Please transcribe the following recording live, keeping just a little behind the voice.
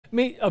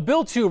A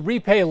bill to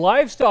repay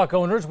livestock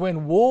owners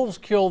when wolves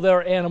kill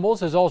their animals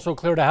has also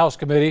cleared a House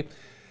committee.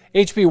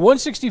 HB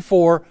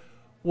 164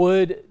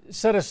 would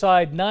set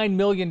aside $9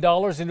 million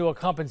into a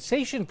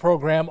compensation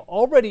program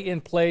already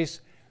in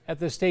place at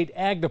the state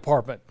ag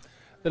department.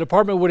 The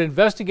department would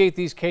investigate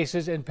these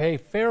cases and pay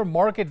fair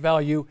market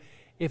value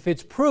if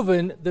it's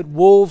proven that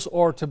wolves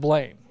are to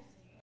blame.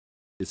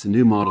 It's a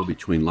new model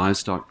between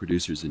livestock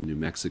producers in New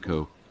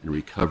Mexico and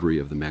recovery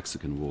of the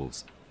Mexican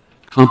wolves.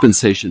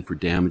 Compensation for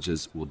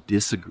damages will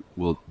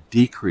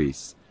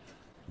decrease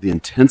the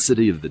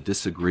intensity of the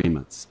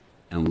disagreements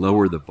and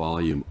lower the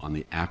volume on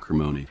the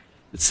acrimony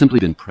that's simply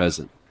been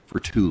present for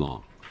too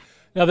long.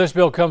 Now, this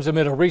bill comes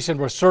amid a recent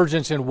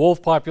resurgence in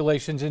wolf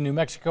populations in New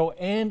Mexico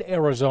and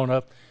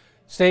Arizona.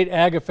 State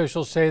ag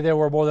officials say there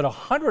were more than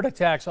 100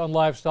 attacks on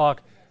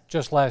livestock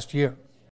just last year.